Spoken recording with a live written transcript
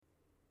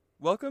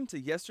Welcome to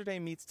Yesterday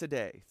Meets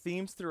Today,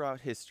 Themes Throughout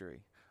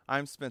History.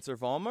 I'm Spencer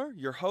Vollmer,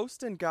 your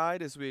host and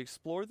guide as we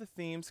explore the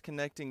themes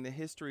connecting the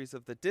histories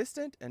of the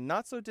distant and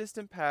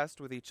not-so-distant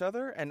past with each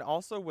other and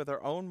also with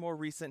our own more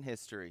recent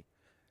history.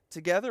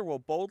 Together, we'll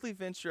boldly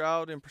venture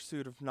out in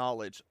pursuit of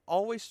knowledge,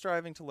 always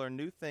striving to learn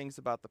new things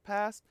about the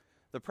past,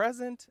 the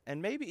present,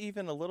 and maybe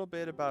even a little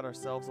bit about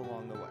ourselves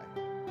along the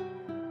way.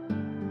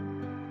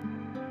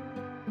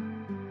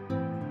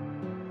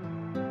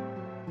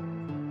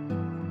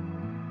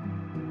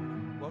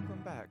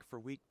 Welcome back for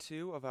week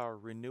 2 of our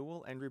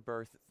Renewal and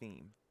Rebirth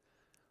theme.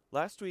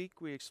 Last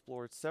week, we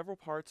explored several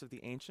parts of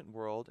the ancient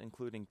world,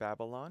 including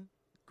Babylon,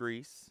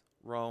 Greece,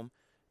 Rome,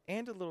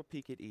 and a little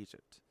peek at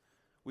Egypt.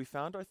 We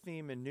found our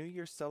theme in New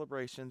Year's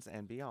celebrations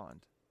and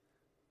beyond.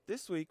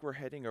 This week, we're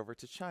heading over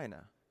to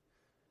China.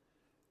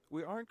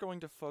 We aren't going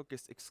to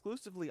focus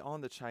exclusively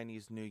on the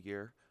Chinese New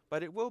Year,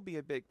 but it will be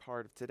a big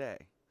part of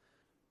today.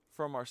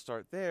 From our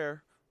start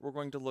there, we're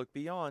going to look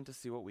beyond to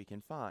see what we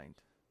can find.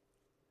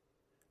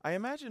 I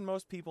imagine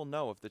most people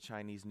know of the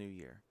Chinese New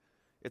Year.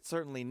 It's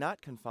certainly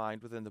not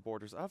confined within the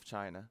borders of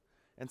China,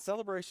 and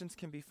celebrations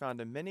can be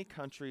found in many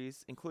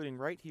countries, including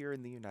right here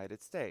in the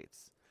United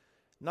States.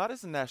 Not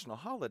as a national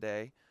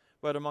holiday,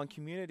 but among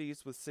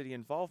communities with city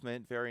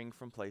involvement varying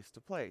from place to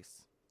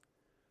place.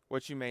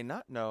 What you may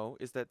not know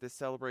is that this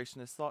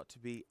celebration is thought to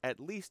be at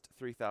least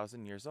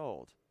 3,000 years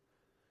old.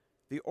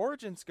 The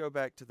origins go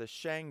back to the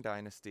Shang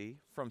dynasty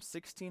from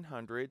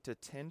 1600 to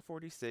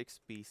 1046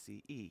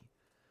 BCE.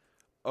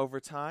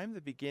 Over time,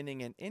 the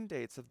beginning and end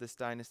dates of this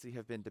dynasty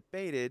have been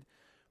debated,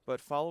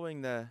 but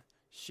following the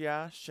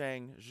Xia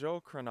Shang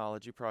Zhou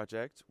chronology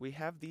project, we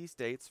have these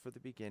dates for the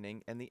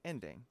beginning and the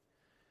ending.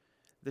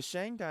 The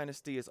Shang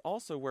dynasty is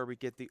also where we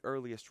get the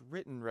earliest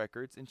written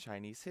records in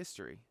Chinese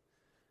history.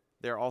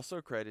 They're also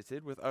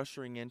credited with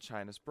ushering in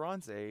China's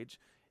Bronze Age,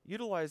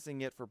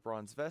 utilizing it for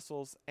bronze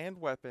vessels and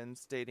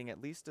weapons dating at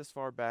least as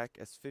far back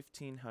as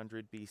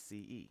 1500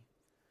 BCE.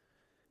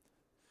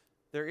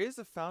 There is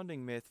a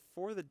founding myth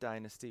for the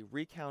dynasty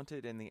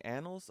recounted in the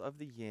Annals of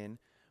the Yin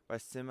by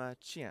Sima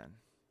Qian.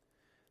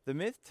 The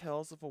myth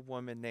tells of a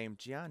woman named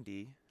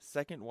Jiandi,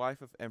 second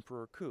wife of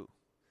Emperor Ku.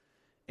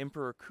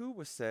 Emperor Ku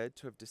was said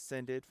to have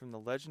descended from the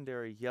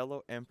legendary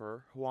Yellow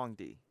Emperor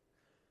Huangdi.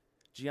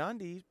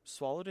 Jiandi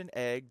swallowed an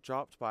egg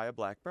dropped by a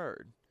black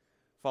bird.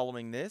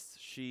 Following this,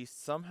 she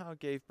somehow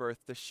gave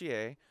birth to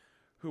Xie,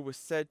 who was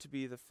said to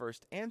be the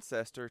first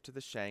ancestor to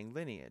the Shang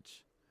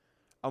lineage.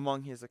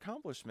 Among his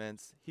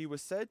accomplishments, he was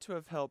said to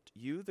have helped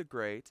Yu the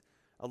Great,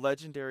 a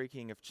legendary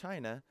king of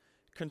China,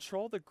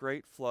 control the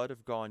great flood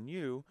of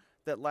Yu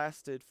that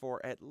lasted for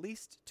at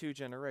least 2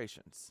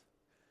 generations.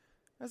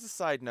 As a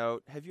side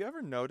note, have you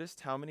ever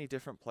noticed how many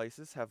different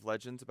places have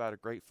legends about a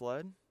great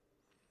flood?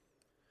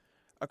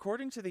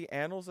 According to the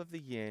Annals of the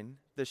Yin,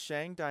 the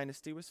Shang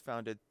dynasty was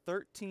founded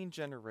 13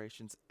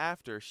 generations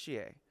after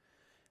Xie.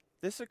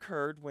 This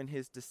occurred when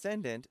his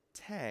descendant,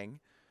 Tang,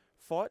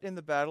 fought in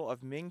the Battle of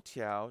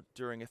Mingtiao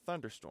during a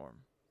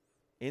thunderstorm.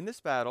 In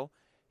this battle,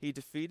 he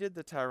defeated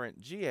the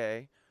tyrant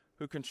Jie,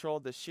 who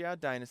controlled the Xia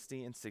dynasty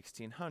in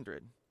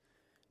 1600.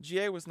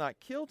 Jie was not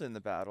killed in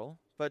the battle,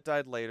 but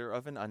died later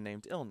of an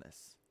unnamed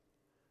illness.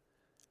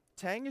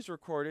 Tang is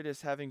recorded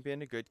as having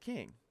been a good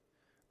king.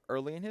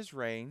 Early in his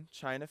reign,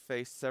 China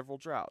faced several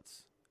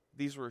droughts.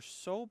 These were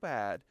so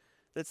bad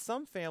that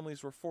some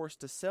families were forced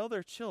to sell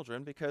their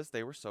children because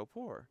they were so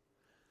poor.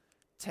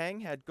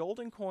 Tang had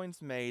golden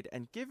coins made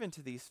and given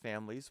to these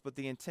families with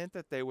the intent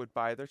that they would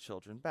buy their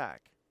children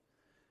back.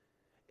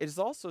 It is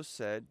also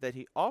said that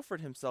he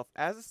offered himself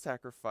as a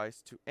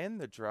sacrifice to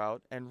end the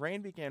drought, and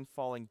rain began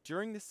falling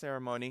during the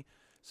ceremony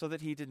so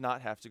that he did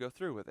not have to go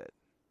through with it.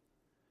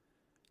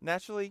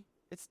 Naturally,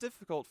 it's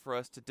difficult for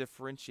us to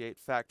differentiate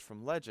fact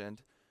from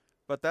legend,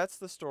 but that's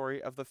the story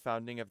of the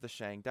founding of the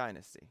Shang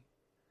dynasty.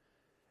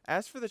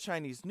 As for the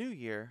Chinese New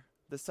Year,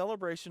 the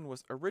celebration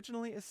was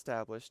originally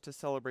established to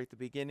celebrate the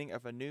beginning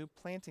of a new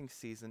planting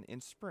season in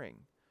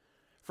spring,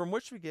 from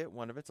which we get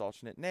one of its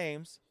alternate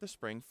names, the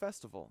Spring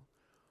Festival,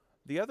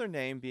 the other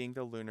name being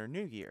the Lunar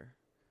New Year.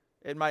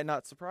 It might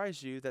not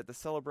surprise you that the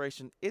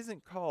celebration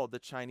isn't called the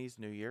Chinese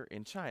New Year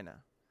in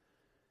China.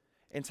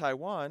 In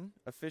Taiwan,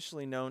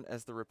 officially known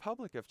as the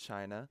Republic of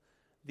China,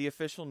 the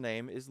official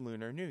name is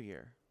Lunar New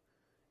Year.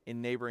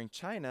 In neighboring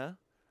China,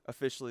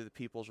 officially the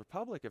People's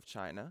Republic of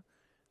China,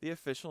 the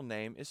official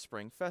name is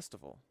Spring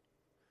Festival.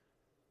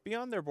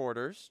 Beyond their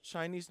borders,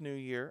 Chinese New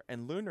Year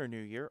and Lunar New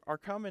Year are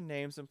common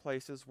names in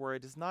places where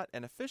it is not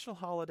an official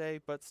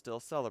holiday but still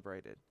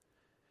celebrated.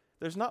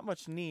 There's not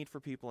much need for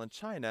people in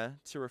China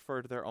to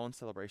refer to their own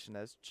celebration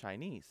as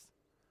Chinese.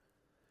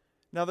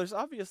 Now, there's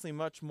obviously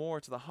much more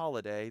to the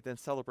holiday than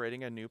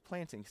celebrating a new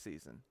planting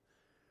season.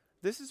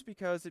 This is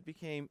because it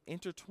became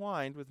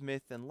intertwined with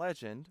myth and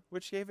legend,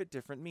 which gave it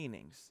different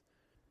meanings.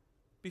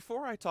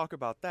 Before I talk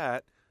about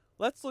that,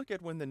 let's look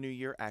at when the new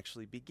year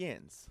actually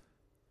begins.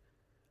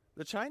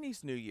 The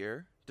Chinese New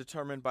Year,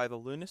 determined by the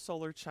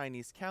lunisolar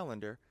Chinese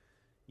calendar,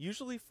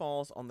 usually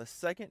falls on the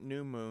second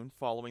new moon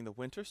following the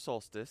winter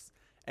solstice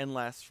and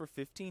lasts for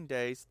 15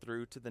 days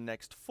through to the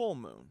next full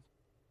moon.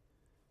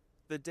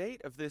 The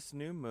date of this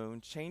new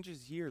moon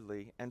changes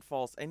yearly and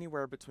falls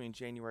anywhere between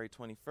January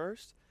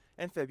 21st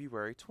and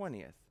February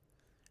 20th.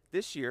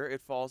 This year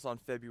it falls on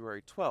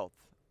February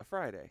 12th, a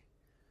Friday.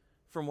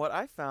 From what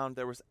I found,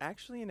 there was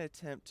actually an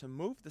attempt to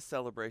move the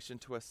celebration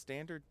to a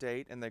standard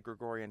date in the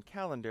Gregorian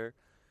calendar,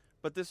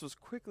 but this was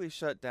quickly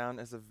shut down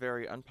as a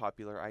very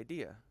unpopular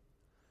idea.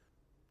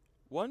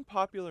 One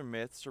popular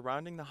myth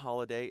surrounding the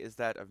holiday is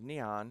that of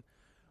Nian,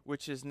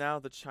 which is now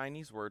the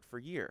Chinese word for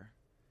year.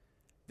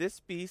 This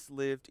beast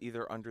lived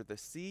either under the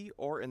sea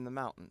or in the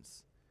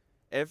mountains.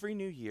 Every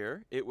new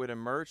year, it would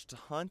emerge to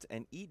hunt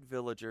and eat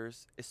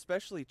villagers,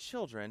 especially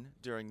children,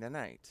 during the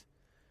night.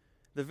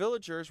 The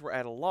villagers were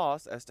at a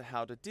loss as to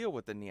how to deal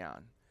with the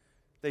Nian.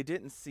 They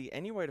didn't see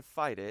any way to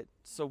fight it,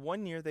 so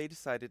one year they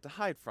decided to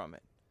hide from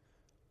it.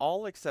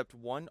 All except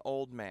one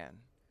old man.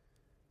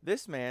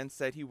 This man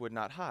said he would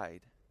not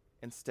hide.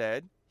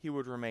 Instead, he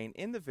would remain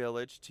in the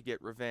village to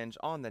get revenge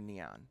on the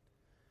Nian.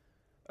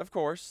 Of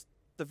course,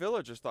 the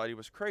villagers thought he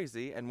was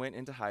crazy and went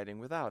into hiding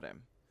without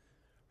him.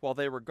 While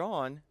they were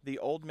gone, the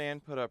old man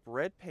put up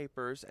red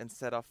papers and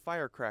set off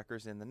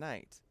firecrackers in the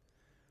night.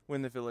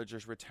 When the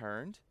villagers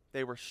returned,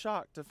 they were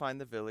shocked to find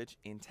the village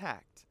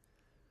intact.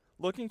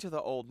 Looking to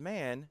the old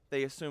man,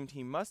 they assumed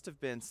he must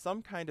have been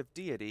some kind of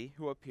deity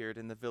who appeared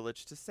in the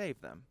village to save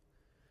them.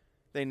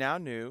 They now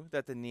knew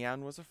that the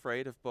Nian was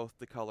afraid of both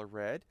the color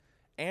red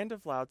and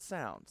of loud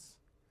sounds.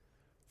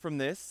 From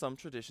this, some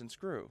traditions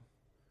grew.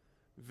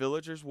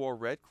 Villagers wore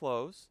red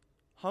clothes,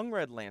 hung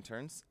red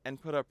lanterns, and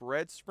put up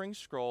red spring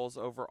scrolls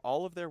over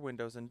all of their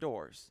windows and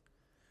doors.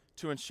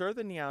 To ensure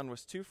the Nian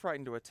was too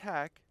frightened to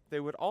attack, they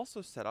would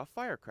also set off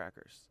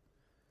firecrackers.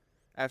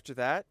 After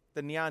that,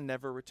 the Nian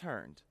never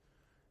returned.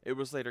 It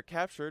was later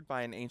captured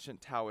by an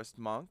ancient Taoist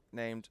monk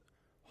named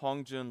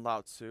Hongjun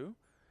Laotsu,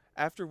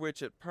 after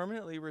which it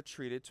permanently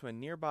retreated to a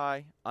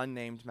nearby,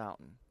 unnamed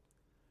mountain.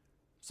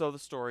 So the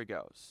story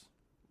goes.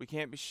 We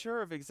can't be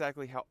sure of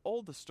exactly how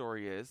old the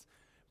story is,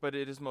 but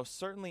it is most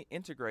certainly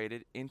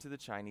integrated into the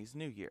Chinese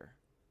New Year.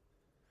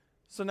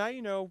 So now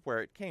you know where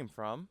it came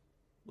from.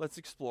 Let's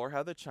explore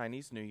how the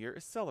Chinese New Year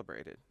is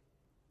celebrated.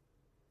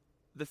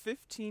 The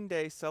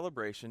 15-day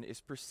celebration is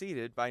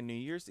preceded by New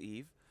Year's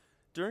Eve,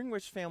 during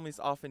which families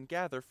often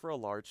gather for a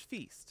large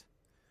feast.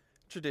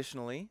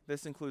 Traditionally,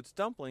 this includes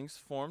dumplings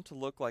formed to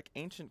look like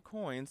ancient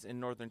coins in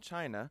northern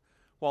China,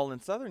 while in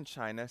southern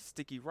China,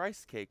 sticky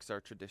rice cakes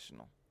are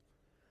traditional.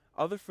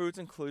 Other foods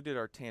included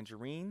are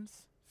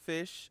tangerines,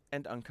 fish,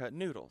 and uncut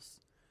noodles.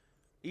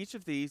 Each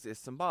of these is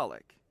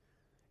symbolic.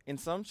 In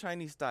some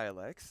Chinese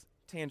dialects,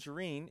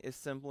 tangerine is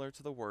similar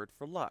to the word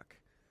for luck.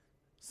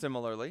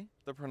 Similarly,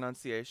 the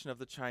pronunciation of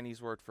the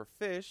Chinese word for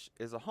fish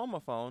is a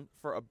homophone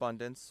for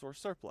abundance or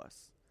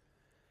surplus.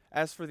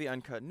 As for the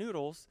uncut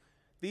noodles,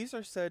 these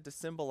are said to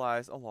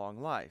symbolize a long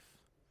life.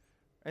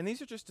 And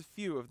these are just a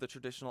few of the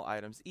traditional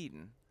items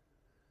eaten.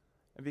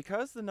 And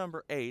because the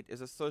number 8 is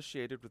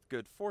associated with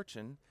good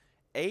fortune,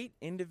 8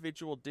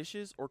 individual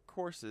dishes or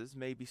courses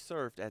may be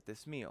served at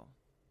this meal.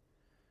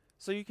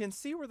 So you can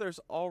see where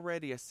there's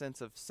already a sense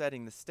of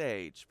setting the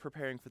stage,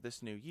 preparing for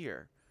this new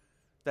year,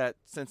 that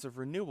sense of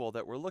renewal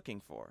that we're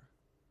looking for.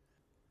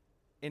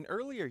 In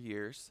earlier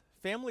years,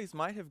 families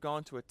might have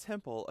gone to a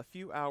temple a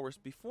few hours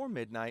before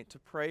midnight to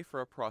pray for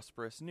a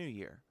prosperous new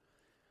year.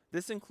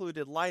 This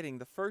included lighting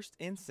the first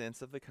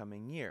incense of the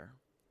coming year.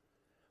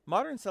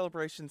 Modern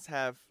celebrations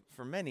have,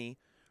 for many,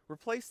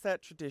 replaced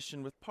that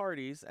tradition with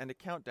parties and a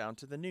countdown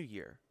to the new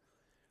year.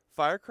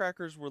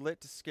 Firecrackers were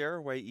lit to scare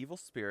away evil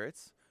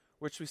spirits,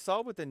 which we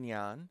saw with the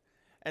Nian,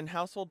 and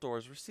household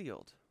doors were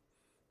sealed.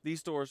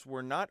 These doors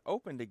were not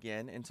opened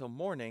again until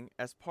morning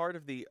as part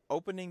of the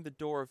opening the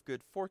door of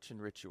good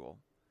fortune ritual.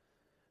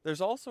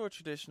 There's also a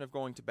tradition of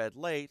going to bed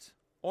late,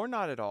 or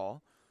not at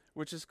all,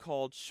 which is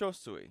called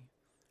shosui,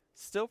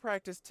 still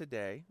practiced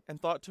today and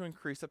thought to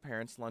increase a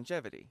parent's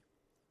longevity.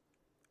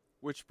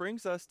 Which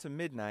brings us to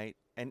midnight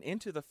and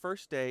into the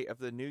first day of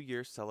the New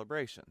Year's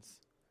celebrations.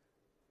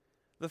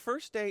 The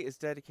first day is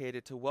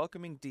dedicated to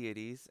welcoming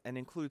deities and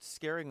includes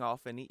scaring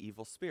off any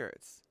evil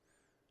spirits.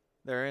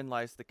 Therein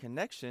lies the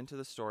connection to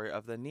the story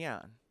of the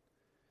Nian.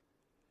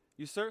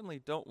 You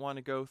certainly don't want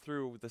to go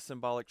through the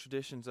symbolic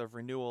traditions of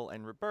renewal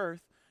and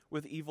rebirth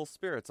with evil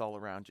spirits all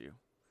around you.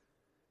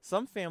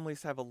 Some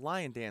families have a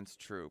lion dance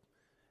troupe,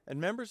 and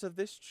members of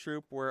this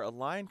troupe wear a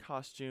lion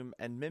costume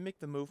and mimic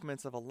the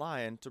movements of a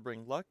lion to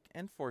bring luck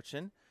and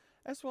fortune,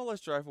 as well as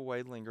drive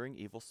away lingering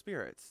evil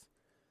spirits.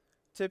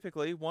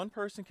 Typically, one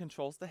person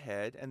controls the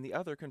head and the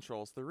other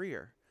controls the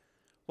rear.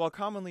 While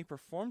commonly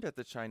performed at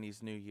the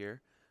Chinese New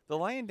Year, the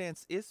lion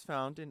dance is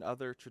found in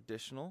other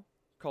traditional,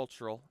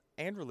 cultural,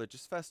 and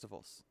religious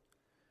festivals.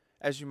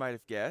 As you might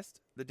have guessed,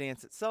 the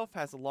dance itself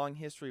has a long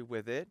history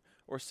with it,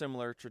 or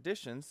similar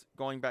traditions,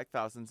 going back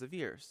thousands of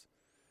years.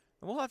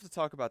 And we'll have to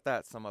talk about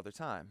that some other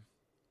time.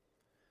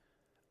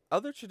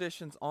 Other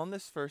traditions on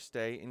this first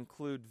day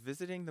include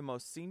visiting the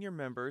most senior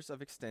members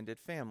of extended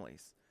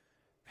families,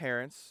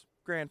 parents,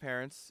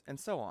 grandparents, and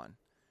so on.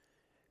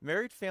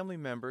 Married family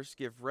members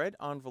give red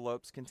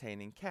envelopes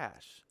containing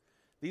cash.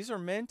 These are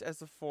meant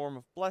as a form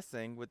of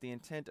blessing with the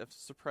intent of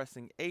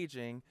suppressing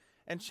aging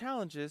and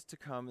challenges to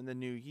come in the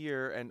new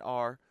year and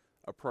are,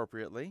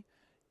 appropriately,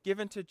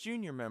 given to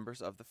junior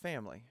members of the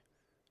family,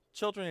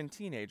 children and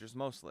teenagers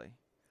mostly.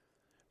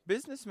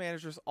 Business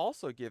managers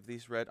also give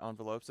these red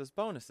envelopes as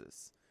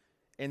bonuses.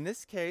 In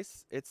this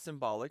case, it's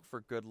symbolic for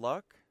good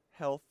luck,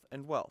 health,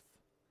 and wealth.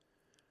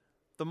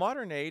 The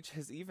modern age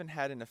has even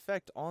had an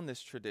effect on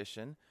this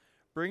tradition,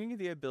 bringing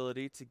the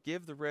ability to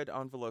give the red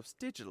envelopes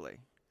digitally.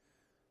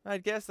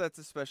 I'd guess that's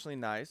especially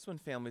nice when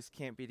families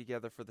can't be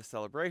together for the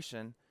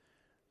celebration,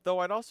 though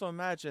I'd also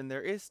imagine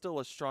there is still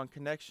a strong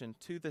connection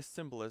to this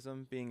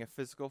symbolism being a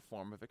physical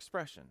form of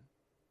expression.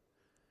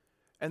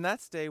 And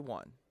that's day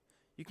one.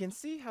 You can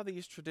see how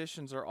these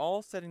traditions are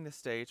all setting the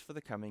stage for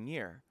the coming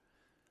year.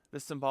 The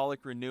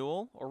symbolic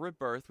renewal or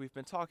rebirth we've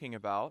been talking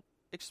about,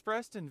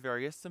 expressed in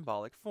various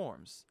symbolic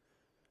forms.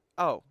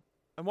 Oh,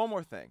 and one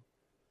more thing.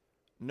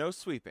 No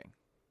sweeping.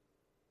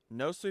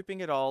 No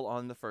sweeping at all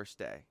on the first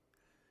day.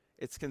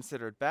 It's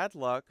considered bad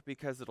luck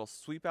because it'll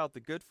sweep out the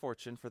good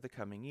fortune for the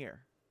coming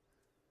year.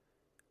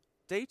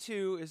 Day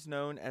 2 is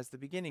known as the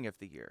beginning of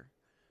the year.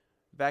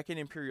 Back in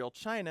Imperial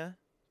China,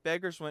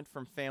 beggars went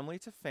from family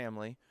to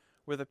family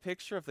with a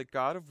picture of the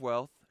god of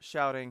wealth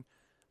shouting,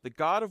 "The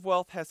god of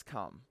wealth has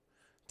come,"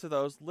 to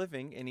those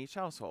living in each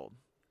household.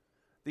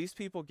 These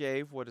people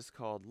gave what is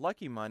called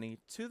lucky money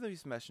to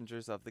these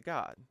messengers of the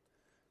god.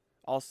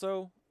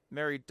 Also,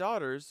 married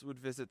daughters would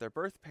visit their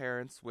birth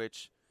parents,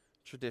 which,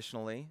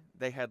 traditionally,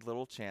 they had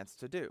little chance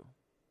to do.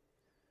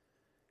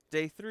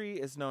 Day 3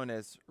 is known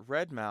as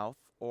Red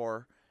Mouth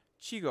or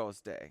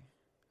Chigo's Day.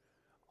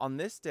 On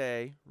this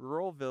day,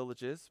 rural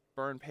villages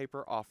burn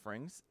paper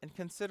offerings and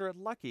consider it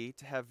lucky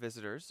to have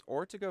visitors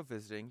or to go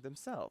visiting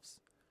themselves.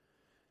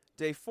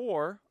 Day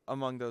 4,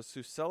 among those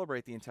who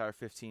celebrate the entire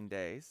 15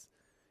 days,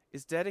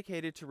 is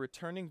dedicated to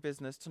returning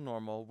business to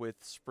normal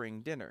with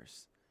spring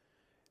dinners.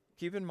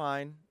 Keep in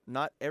mind,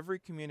 not every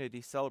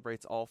community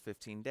celebrates all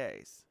 15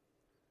 days.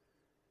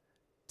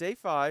 Day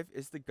 5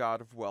 is the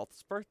god of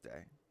wealth's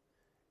birthday.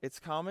 It's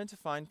common to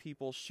find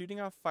people shooting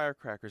off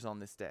firecrackers on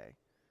this day.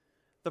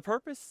 The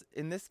purpose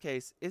in this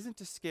case isn't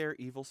to scare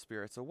evil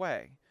spirits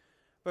away,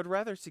 but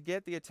rather to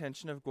get the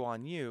attention of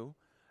Guan Yu,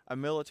 a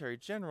military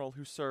general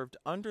who served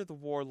under the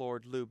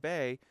warlord Liu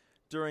Bei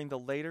during the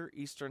later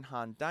Eastern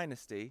Han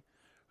Dynasty,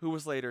 who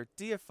was later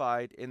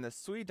deified in the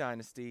Sui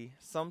Dynasty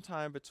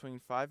sometime between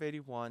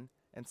 581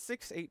 and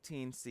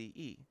 618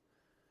 CE.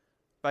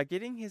 By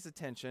getting his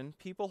attention,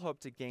 people hope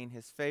to gain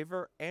his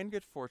favor and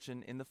good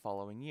fortune in the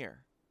following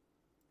year.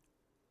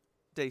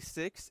 Day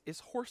 6 is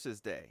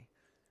Horse's Day.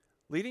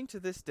 Leading to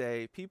this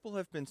day, people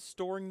have been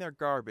storing their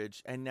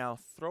garbage and now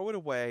throw it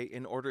away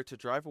in order to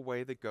drive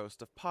away the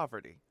ghost of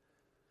poverty.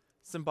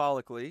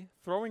 Symbolically,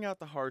 throwing out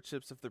the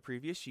hardships of the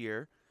previous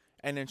year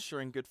and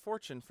ensuring good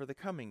fortune for the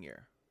coming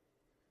year.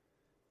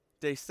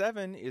 Day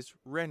 7 is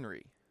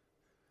Renri.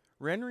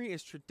 Renri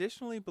is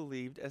traditionally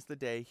believed as the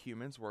day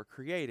humans were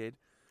created,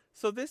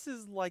 so this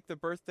is like the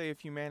birthday of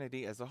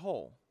humanity as a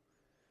whole.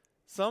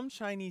 Some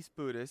Chinese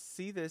Buddhists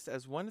see this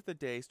as one of the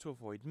days to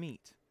avoid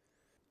meat.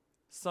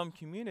 Some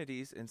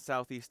communities in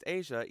Southeast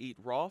Asia eat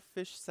raw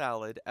fish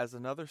salad as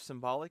another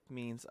symbolic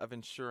means of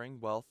ensuring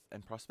wealth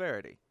and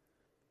prosperity.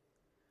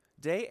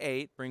 Day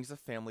 8 brings a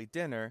family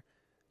dinner,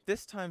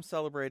 this time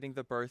celebrating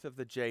the birth of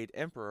the Jade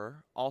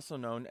Emperor, also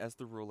known as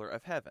the ruler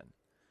of heaven.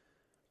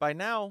 By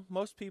now,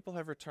 most people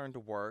have returned to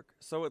work,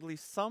 so at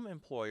least some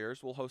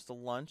employers will host a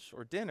lunch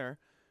or dinner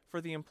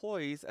for the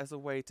employees as a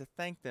way to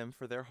thank them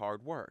for their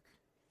hard work.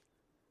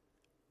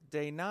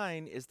 Day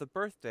 9 is the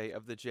birthday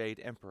of the Jade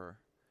Emperor.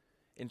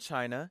 In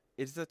China,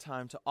 it is a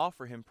time to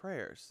offer him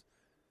prayers.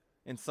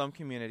 In some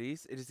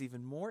communities, it is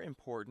even more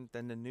important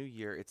than the New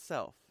Year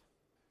itself.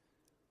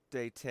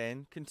 Day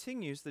 10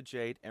 continues the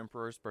Jade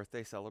Emperor's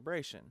birthday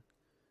celebration.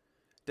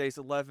 Days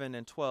 11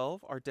 and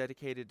 12 are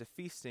dedicated to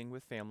feasting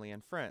with family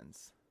and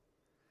friends.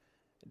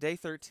 Day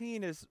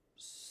 13 is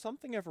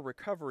something of a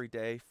recovery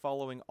day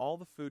following all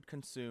the food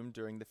consumed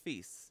during the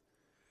feasts.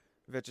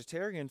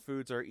 Vegetarian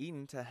foods are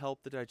eaten to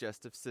help the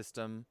digestive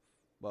system,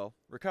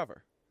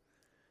 recover.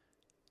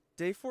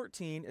 Day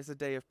 14 is a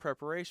day of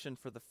preparation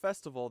for the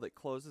festival that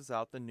closes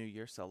out the New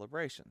Year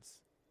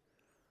celebrations.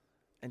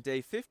 And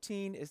day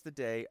 15 is the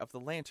day of the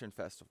Lantern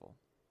Festival.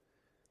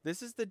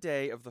 This is the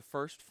day of the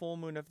first full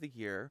moon of the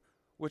year,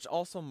 which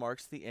also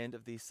marks the end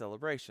of these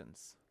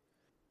celebrations.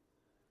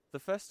 The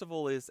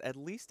festival is at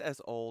least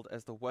as old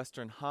as the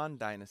Western Han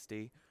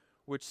Dynasty,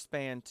 which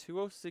spanned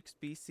 206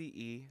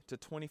 BCE to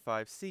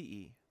 25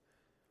 CE.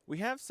 We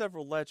have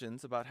several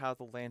legends about how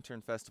the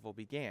Lantern Festival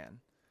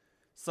began.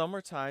 Some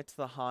are tied to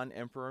the Han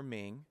Emperor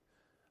Ming,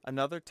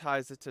 another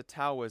ties it to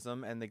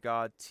Taoism and the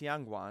god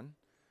Tianguan,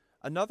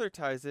 another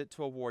ties it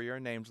to a warrior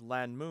named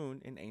Lan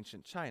Mun in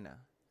ancient China.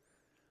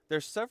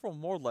 There's several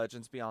more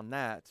legends beyond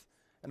that,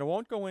 and I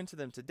won't go into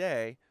them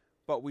today,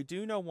 but we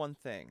do know one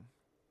thing.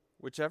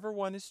 Whichever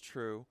one is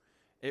true,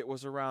 it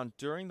was around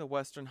during the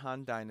Western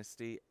Han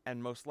Dynasty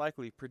and most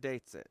likely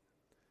predates it.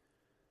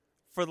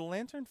 For the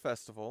Lantern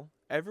Festival,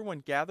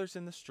 everyone gathers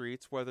in the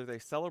streets whether they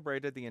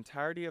celebrated the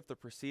entirety of the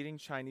preceding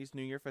Chinese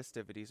New Year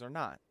festivities or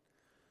not.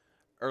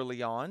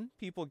 Early on,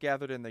 people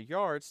gathered in their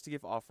yards to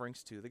give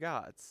offerings to the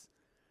gods.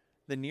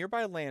 The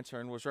nearby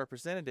lantern was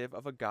representative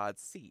of a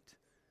god's seat.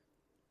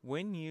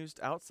 When used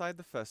outside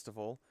the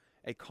festival,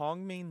 a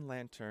Kongming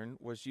lantern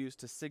was used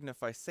to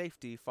signify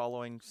safety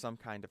following some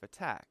kind of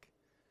attack.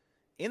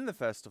 In the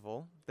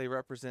festival, they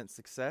represent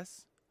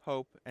success,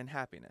 hope, and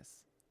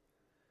happiness.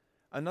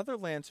 Another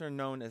lantern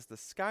known as the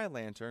sky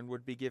lantern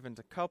would be given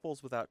to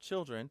couples without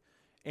children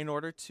in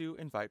order to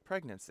invite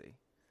pregnancy.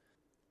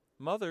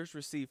 Mothers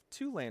received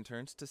 2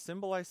 lanterns to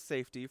symbolize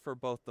safety for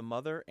both the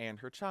mother and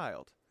her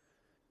child.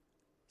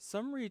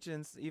 Some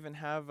regions even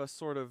have a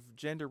sort of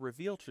gender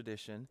reveal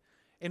tradition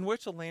in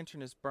which a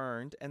lantern is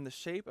burned and the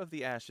shape of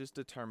the ashes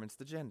determines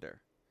the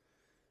gender.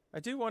 I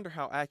do wonder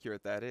how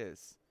accurate that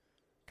is.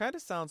 Kinda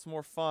sounds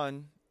more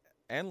fun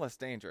and less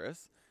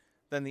dangerous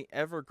than the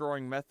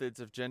ever-growing methods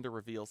of gender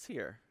reveals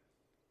here.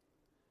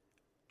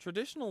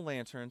 Traditional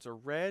lanterns are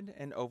red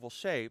and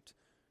oval-shaped,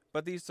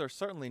 but these are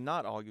certainly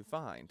not all you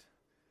find.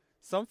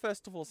 Some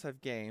festivals have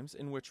games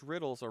in which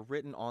riddles are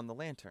written on the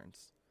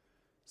lanterns.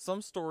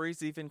 Some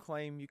stories even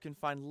claim you can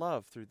find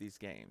love through these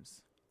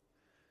games.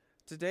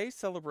 Today's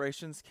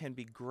celebrations can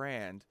be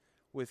grand,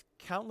 with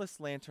countless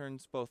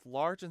lanterns both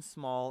large and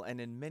small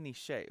and in many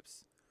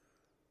shapes.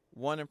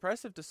 One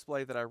impressive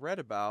display that I read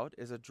about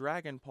is a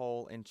dragon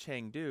pole in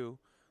Chengdu,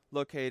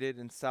 located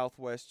in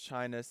southwest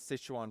China's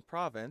Sichuan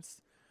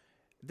province.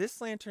 This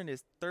lantern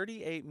is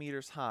 38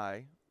 meters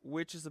high,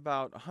 which is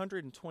about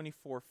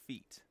 124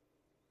 feet.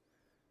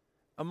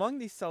 Among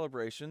these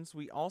celebrations,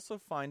 we also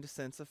find a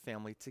sense of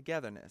family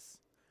togetherness.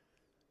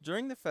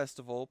 During the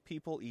festival,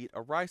 people eat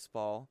a rice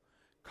ball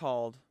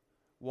called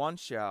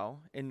wanxiao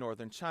in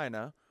northern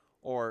China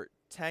or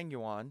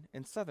tangyuan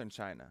in southern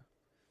China.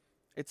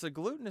 It's a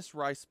glutinous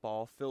rice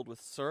ball filled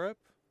with syrup,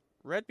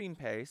 red bean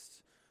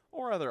paste,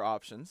 or other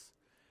options,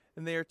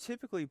 and they are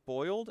typically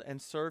boiled and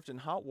served in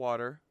hot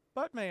water,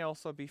 but may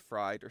also be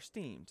fried or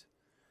steamed.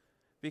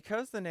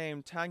 Because the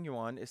name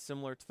tangyuan is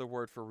similar to the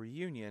word for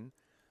reunion,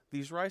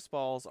 these rice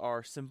balls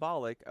are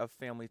symbolic of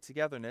family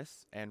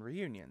togetherness and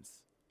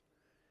reunions.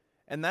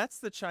 And that's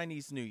the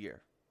Chinese New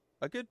Year.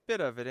 A good bit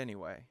of it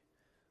anyway.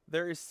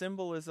 There is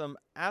symbolism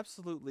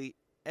absolutely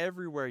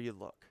everywhere you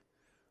look.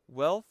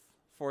 Wealth,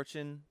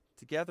 fortune,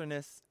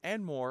 togetherness,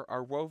 and more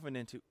are woven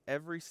into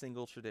every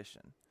single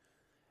tradition.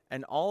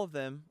 And all of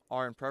them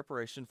are in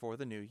preparation for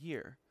the new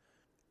year.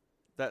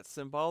 That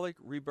symbolic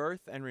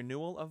rebirth and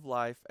renewal of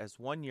life as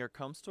one year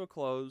comes to a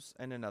close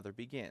and another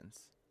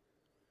begins.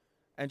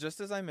 And just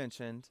as I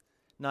mentioned,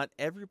 not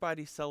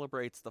everybody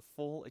celebrates the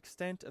full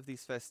extent of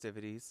these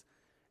festivities,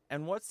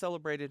 and what's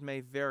celebrated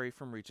may vary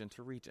from region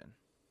to region.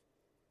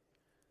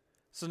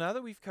 So now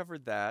that we've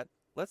covered that,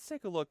 let's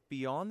take a look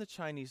beyond the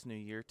Chinese New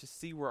Year to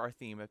see where our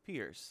theme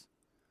appears.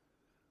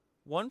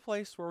 One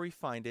place where we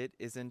find it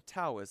is in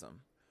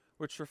Taoism,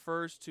 which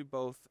refers to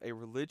both a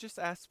religious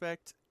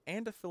aspect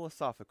and a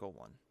philosophical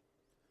one.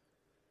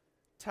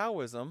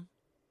 Taoism,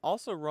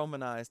 also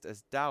romanized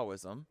as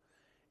Taoism,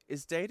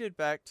 is dated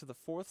back to the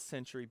 4th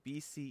century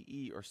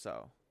BCE or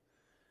so.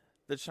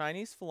 The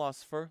Chinese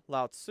philosopher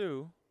Lao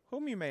Tzu,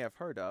 whom you may have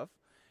heard of,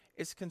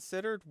 is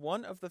considered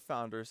one of the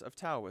founders of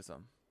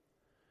Taoism.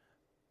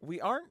 We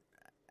aren't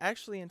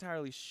actually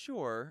entirely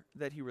sure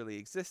that he really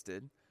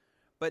existed,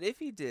 but if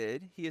he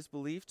did, he is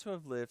believed to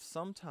have lived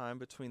sometime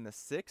between the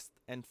 6th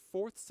and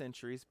 4th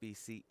centuries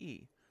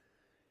BCE.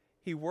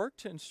 He worked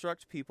to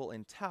instruct people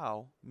in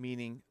Tao,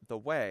 meaning the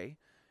way,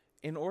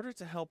 in order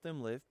to help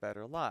them live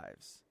better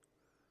lives.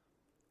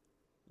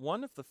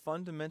 One of the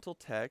fundamental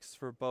texts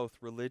for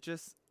both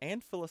religious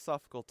and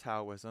philosophical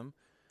Taoism,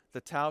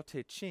 the Tao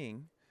Te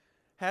Ching,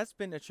 has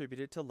been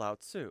attributed to Lao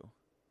Tzu.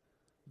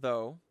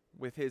 Though,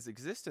 with his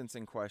existence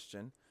in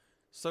question,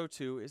 so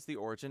too is the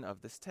origin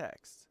of this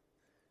text.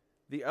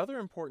 The other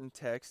important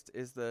text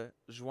is the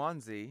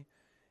Zhuangzi,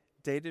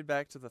 dated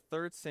back to the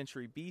 3rd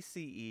century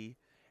BCE,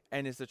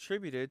 and is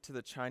attributed to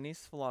the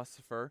Chinese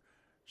philosopher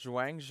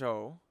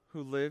Zhuangzhou,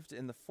 who lived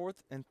in the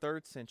 4th and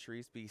 3rd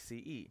centuries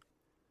BCE.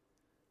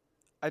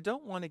 I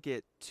don't want to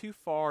get too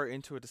far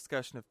into a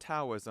discussion of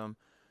Taoism,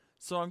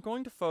 so I'm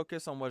going to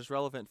focus on what is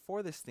relevant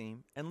for this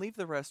theme and leave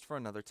the rest for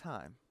another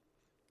time.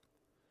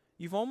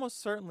 You've almost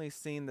certainly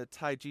seen the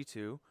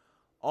Taijitu,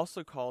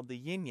 also called the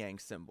yin-yang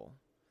symbol.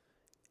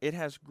 It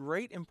has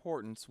great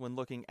importance when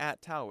looking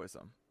at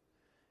Taoism.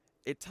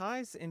 It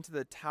ties into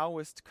the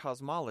Taoist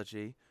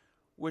cosmology,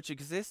 which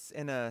exists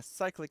in a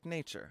cyclic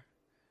nature.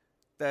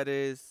 That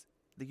is,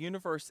 the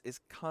universe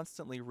is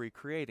constantly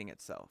recreating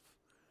itself.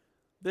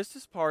 This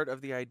is part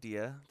of the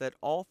idea that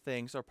all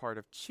things are part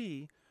of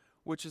qi,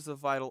 which is a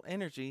vital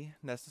energy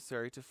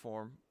necessary to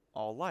form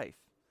all life.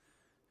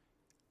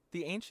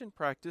 The ancient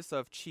practice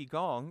of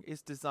qigong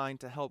is designed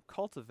to help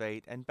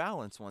cultivate and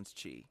balance one's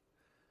qi.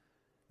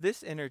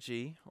 This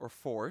energy, or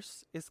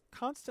force, is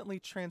constantly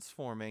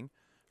transforming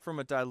from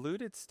a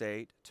diluted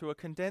state to a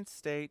condensed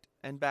state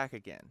and back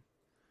again.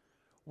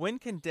 When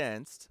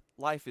condensed,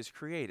 life is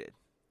created.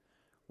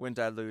 When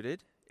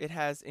diluted, it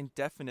has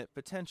indefinite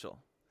potential.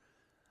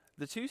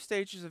 The two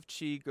stages of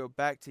qi go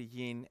back to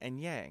yin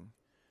and yang,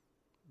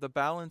 the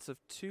balance of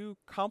two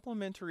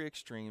complementary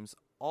extremes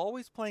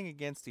always playing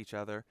against each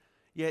other,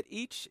 yet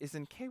each is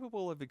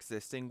incapable of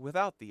existing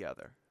without the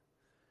other.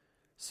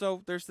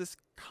 So there's this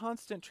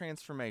constant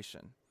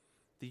transformation.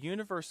 The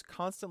universe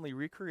constantly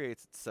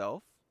recreates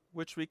itself,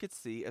 which we could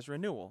see as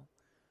renewal.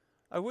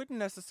 I wouldn't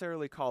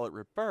necessarily call it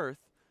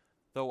rebirth,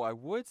 though I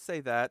would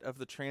say that of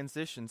the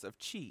transitions of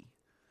qi.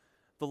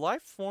 The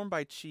life formed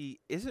by qi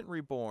isn't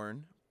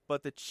reborn,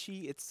 but the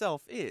qi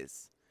itself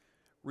is.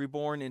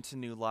 Reborn into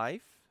new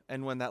life,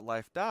 and when that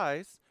life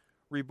dies,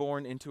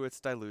 reborn into its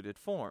diluted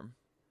form.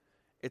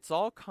 It's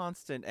all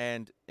constant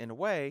and, in a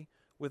way,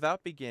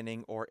 without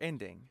beginning or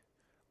ending.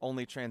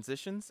 Only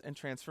transitions and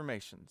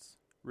transformations,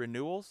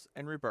 renewals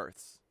and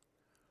rebirths.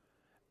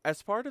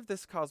 As part of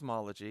this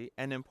cosmology,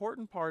 an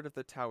important part of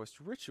the Taoist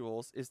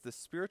rituals is the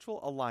spiritual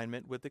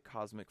alignment with the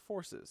cosmic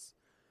forces,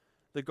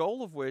 the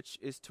goal of which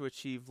is to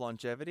achieve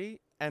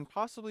longevity and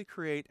possibly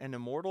create an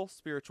immortal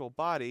spiritual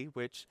body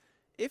which,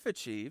 if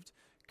achieved,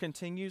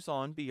 continues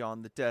on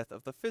beyond the death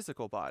of the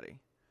physical body.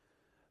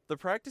 The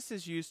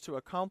practices used to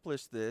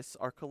accomplish this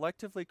are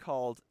collectively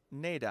called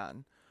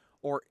neidan,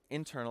 or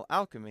internal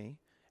alchemy,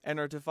 and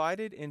are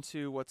divided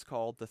into what's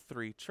called the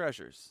three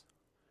treasures.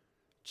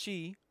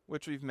 Qi,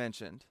 which we've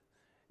mentioned.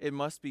 It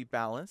must be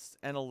balanced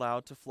and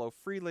allowed to flow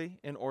freely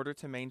in order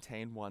to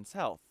maintain one's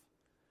health.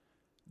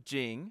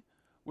 Jing,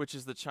 which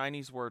is the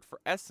Chinese word for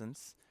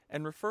essence,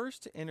 and refers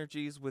to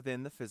energies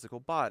within the physical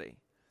body.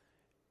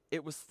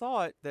 It was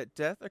thought that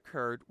death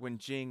occurred when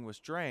Jing was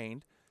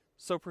drained,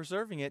 so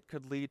preserving it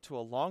could lead to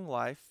a long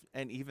life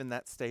and even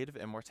that state of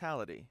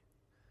immortality.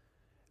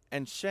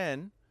 And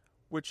Shen,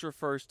 which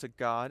refers to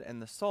God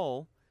and the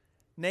soul,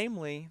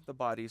 namely the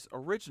body's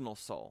original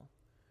soul.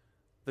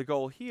 The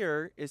goal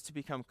here is to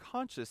become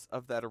conscious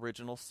of that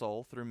original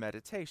soul through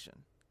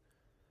meditation.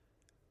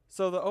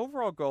 So the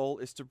overall goal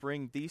is to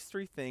bring these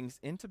three things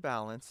into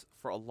balance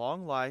for a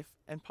long life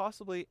and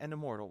possibly an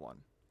immortal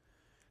one,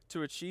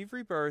 to achieve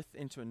rebirth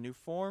into a new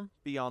form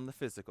beyond the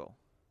physical.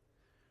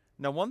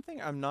 Now, one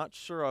thing I'm not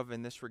sure of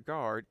in this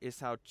regard is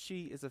how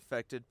qi is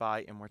affected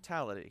by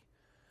immortality.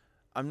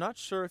 I'm not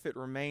sure if it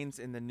remains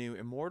in the new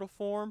immortal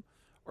form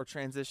or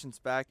transitions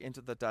back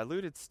into the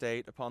diluted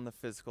state upon the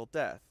physical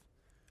death.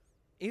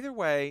 Either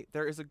way,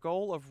 there is a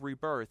goal of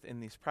rebirth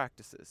in these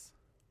practices.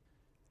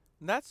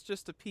 And that's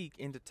just a peek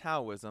into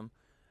Taoism,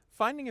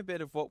 finding a bit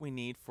of what we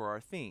need for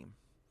our theme.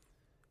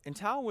 And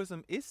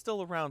Taoism is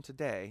still around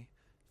today,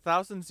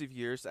 thousands of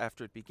years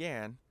after it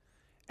began,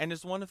 and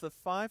is one of the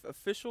 5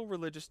 official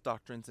religious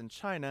doctrines in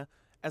China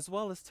as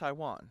well as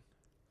Taiwan.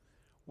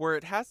 Where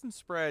it hasn't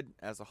spread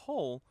as a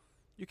whole,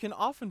 you can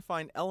often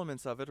find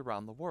elements of it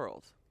around the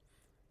world.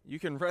 You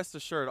can rest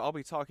assured I'll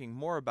be talking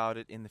more about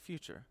it in the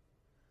future.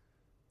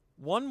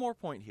 One more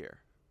point here.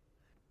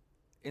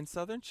 In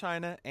southern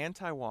China and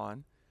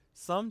Taiwan,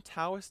 some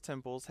Taoist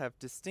temples have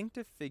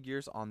distinctive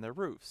figures on their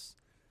roofs,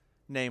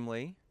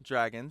 namely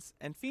dragons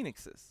and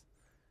phoenixes.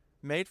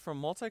 Made from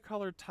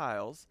multicolored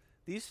tiles,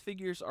 these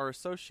figures are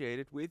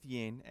associated with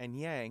yin and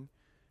yang,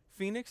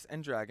 phoenix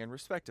and dragon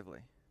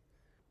respectively.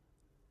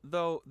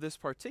 Though this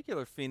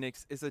particular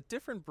phoenix is a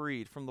different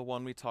breed from the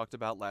one we talked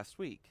about last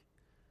week.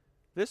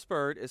 This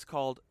bird is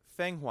called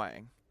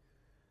fenghuang.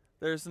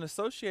 There is an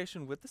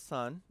association with the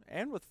sun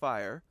and with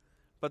fire,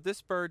 but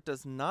this bird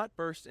does not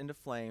burst into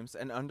flames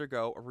and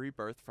undergo a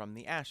rebirth from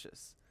the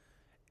ashes.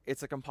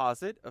 It's a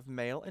composite of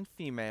male and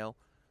female,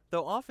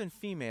 though often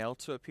female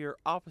to appear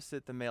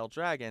opposite the male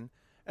dragon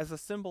as a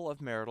symbol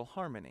of marital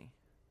harmony.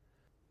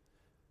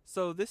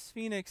 So this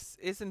phoenix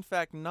is in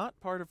fact not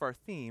part of our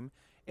theme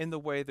in the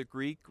way the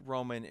Greek,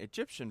 Roman,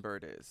 Egyptian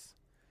bird is.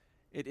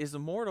 It is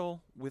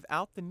immortal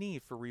without the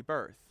need for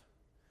rebirth.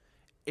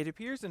 It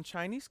appears in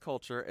Chinese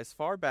culture as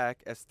far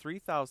back as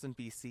 3000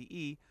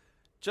 BCE,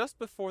 just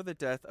before the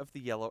death of the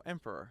Yellow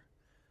Emperor.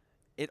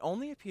 It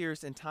only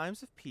appears in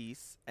times of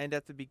peace and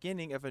at the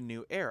beginning of a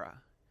new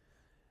era.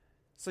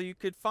 So you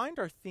could find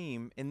our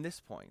theme in this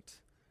point.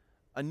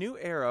 A new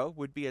era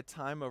would be a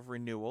time of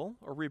renewal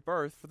or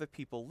rebirth for the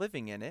people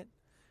living in it,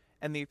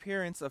 and the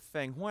appearance of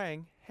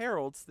fenghuang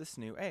heralds this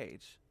new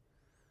age.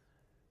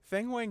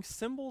 Fenghuang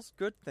symbols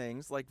good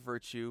things like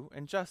virtue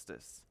and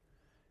justice.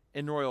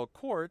 In royal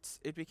courts,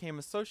 it became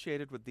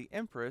associated with the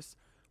empress,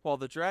 while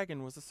the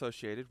dragon was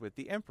associated with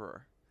the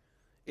emperor.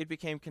 It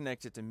became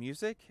connected to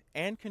music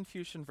and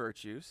Confucian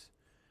virtues.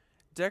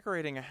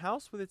 Decorating a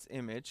house with its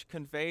image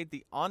conveyed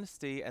the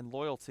honesty and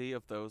loyalty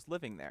of those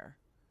living there.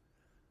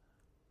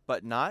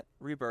 But not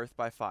rebirth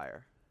by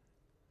fire.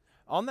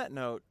 On that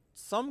note,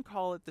 some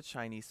call it the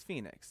Chinese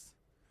phoenix.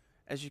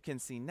 As you can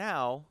see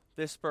now,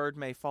 this bird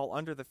may fall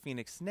under the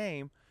phoenix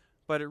name,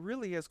 but it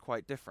really is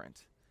quite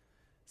different.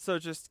 So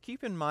just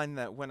keep in mind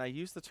that when I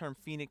use the term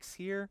phoenix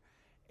here,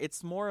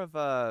 it's more of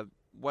a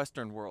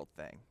Western world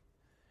thing.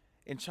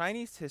 In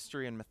Chinese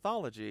history and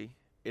mythology,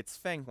 it's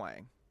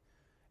fenghuang,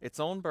 its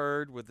own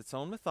bird with its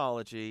own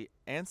mythology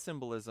and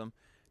symbolism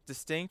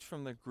distinct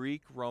from the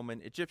Greek, Roman,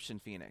 Egyptian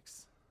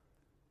phoenix.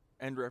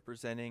 and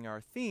representing our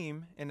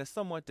theme in a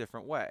somewhat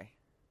different way.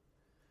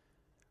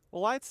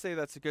 Well, I'd say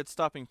that's a good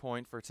stopping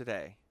point for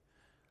today.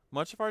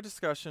 Much of our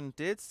discussion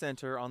did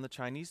center on the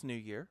Chinese New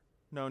Year,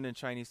 known in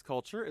Chinese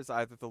culture as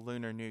either the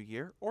Lunar New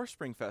Year or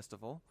Spring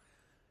Festival.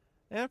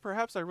 And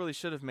perhaps I really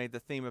should have made the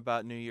theme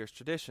about New Year's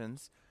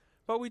traditions,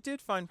 but we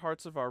did find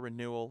parts of our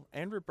Renewal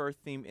and Rebirth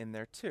theme in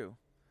there too.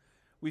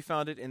 We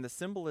found it in the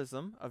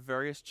symbolism of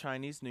various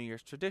Chinese New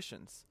Year's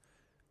traditions,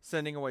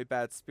 sending away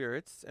bad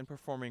spirits and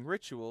performing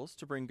rituals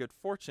to bring good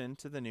fortune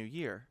to the new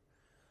year.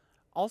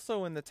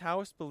 Also in the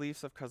Taoist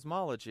beliefs of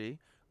cosmology,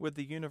 with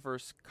the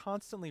universe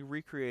constantly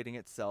recreating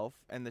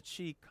itself and the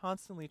qi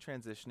constantly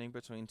transitioning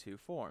between two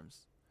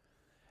forms.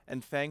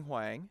 And Feng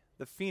Huang,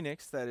 the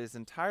phoenix that is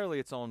entirely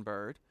its own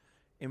bird,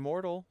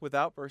 immortal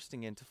without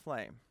bursting into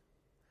flame.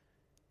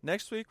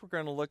 Next week we're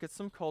going to look at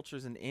some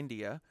cultures in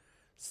India,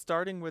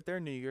 starting with their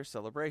New Year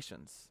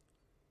celebrations.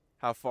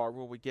 How far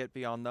will we get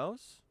beyond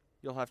those?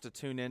 You'll have to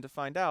tune in to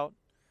find out.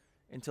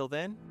 Until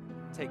then,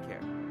 take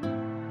care.